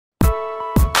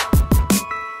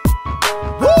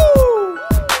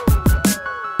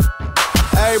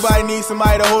Everybody needs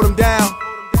somebody to hold them down.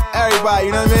 Everybody,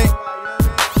 you know what I mean?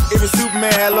 Even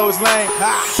Superman had Lois Lane.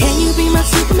 Can you be my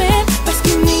Superman?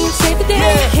 Rescue me and save the day.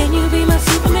 Yeah. Can you be my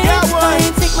Superman? Try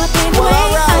and take my pain away.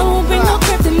 Right. I won't bring no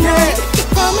kryptonite. You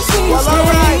promise me you'll stay.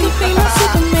 Right. You be my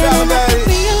Superman, and I could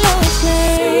be your Lois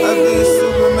Lane. I'll be a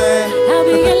Superman. I'll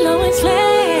be your Lois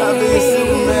Lane. I'll be a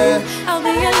Superman. I'll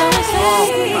be your Lois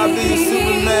Lane. I'll be a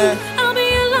Superman. I'll be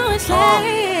your Lois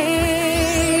Lane.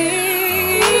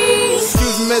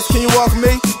 Excuse me, miss, can you walk with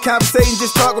me? Conversating,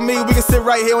 just talk with me. We can sit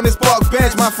right here on this park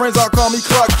bench. My friends all call me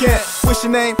Clark Kent. What's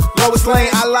your name? Lois Lane.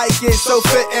 I like it, so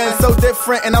fitting, so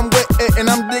different, and I'm with it, and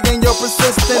I'm digging your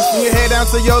persistence. From your hair down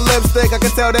to your lipstick, I can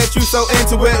tell that you so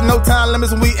into it. No time limits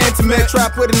when we intimate. Try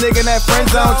to put a nigga in that friend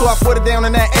zone, so I put it down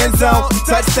in that end zone.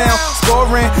 Touchdown,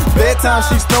 scoring, bedtime,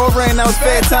 she snoring. Now it's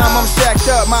bedtime, I'm shacked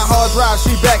up. My hard drive,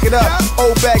 she back it up.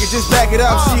 Old baggage, just back it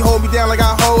up. She hold me down like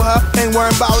I hold her. Ain't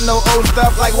worrying about no old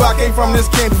stuff, like where I came from, this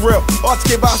can't be real. Off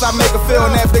the box, I make her feel,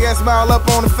 and that big ass smile up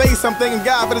on the face. I'm thanking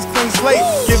God for this clean slate,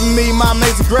 giving me my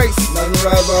amazing grace. Nothing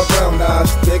right about brown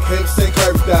eyes, thick hips and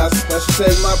curved thighs. But she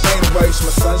take my pain away, she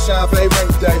my sunshine for a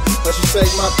rainy day. But she take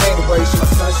my pain away, she my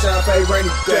sunshine for a rainy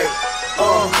day.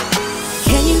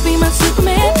 Can you be my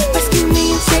Superman? Rescue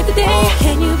me and save the day.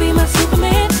 Can you be my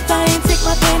Superman? Try and take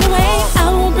my pain away. I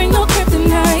won't bring no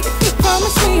kryptonite. You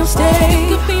promise me you'll stay.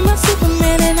 You could be my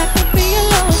Superman, and I could be your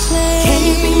Lois Lane. Can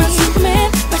you be my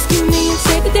Superman? Rescue me and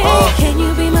save the day. Can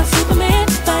you be my Superman?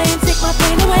 Try and take my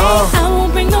pain away. I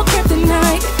won't bring no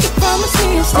kryptonite. You promise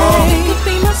me you'll stay. You could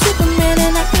be my Superman,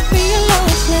 and I could be your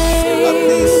Lois Lane. I'll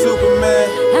be a Superman.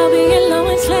 I'll be your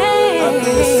Lois Lane. I'll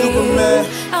be a Superman.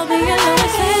 I'll be your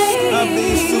Lois Lane. I'll be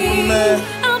a Superman.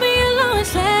 I'll be your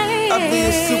Lois Lane. I'll be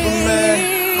a Superman.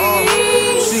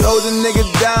 She holds a nigga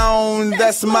down,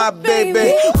 that's my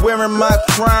baby. Wearing my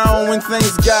crown when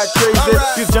things got crazy.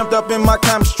 You jumped up in my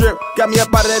comic strip, got me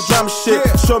up out of that drama shit.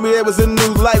 Showed me there was a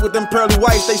new light with them pearly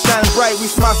whites, they shine bright. We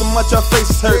smile so much our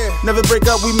faces hurt. Never break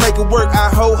up, we make it work.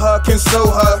 I hold her, console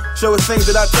her, show her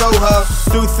things that I told her.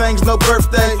 Do things, no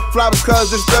birthday, flowers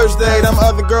cause it's Thursday. Them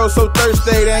other girls so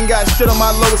thirsty, they ain't got shit on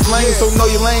my Lois Lane. So know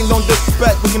your lane, don't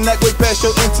disrespect. We connect way past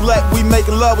your intellect. We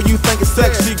making love when you think it's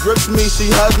sex. She grips me,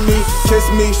 she hugs me, kiss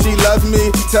me, she loves me.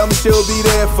 Tell me she'll be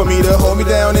there for me, to hold me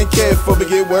down and care for me.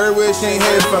 Get word where she ain't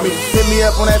here for me. Hit me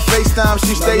up on that FaceTime,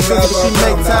 she stay busy but she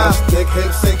make time. Thick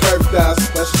hips and curved thighs.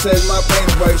 But she take my pain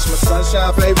away, she my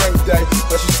sunshine for a rainy day.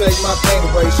 But she take my pain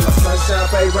away, she my sunshine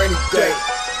for a rainy day.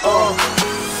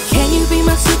 Can you be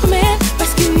my Superman?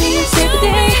 Rescue me and save the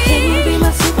day. Can you be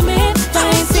my Superman? Try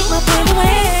and take my pain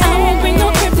away. I won't bring no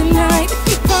kryptonite.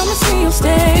 You promise me you'll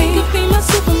stay. You could be my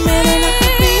Superman, and I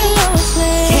could be your Lois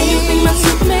Lane. Can you be my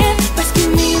Superman? Rescue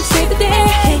me and save the day.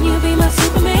 Can you be my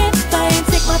Superman? Try and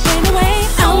take my pain away.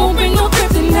 I won't bring no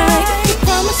kryptonite. You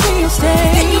promise me you'll stay.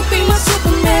 Can you be my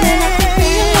Superman, and I could be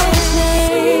your Lois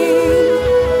Lane.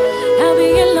 I'll be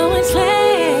your Lois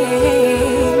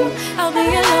Lane. I'll be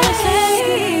your Lois Lane.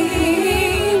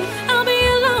 I'll be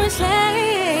your Lois Lane.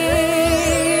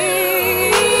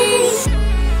 Can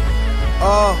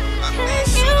you be a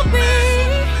Superman?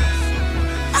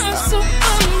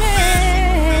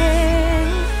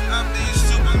 I'll be a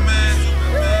Superman.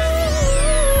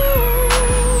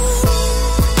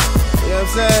 You know what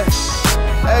I'm saying?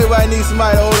 Everybody needs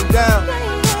somebody to hold them down.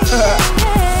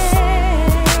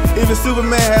 Even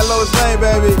Superman had Lois Lane,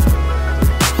 baby.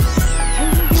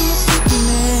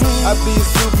 I'll be a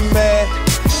Superman.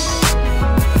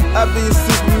 I'll be a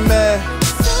Superman.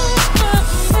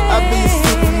 I'll be a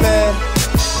Superman.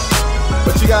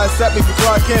 But you gotta accept me for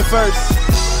Clark Kent first.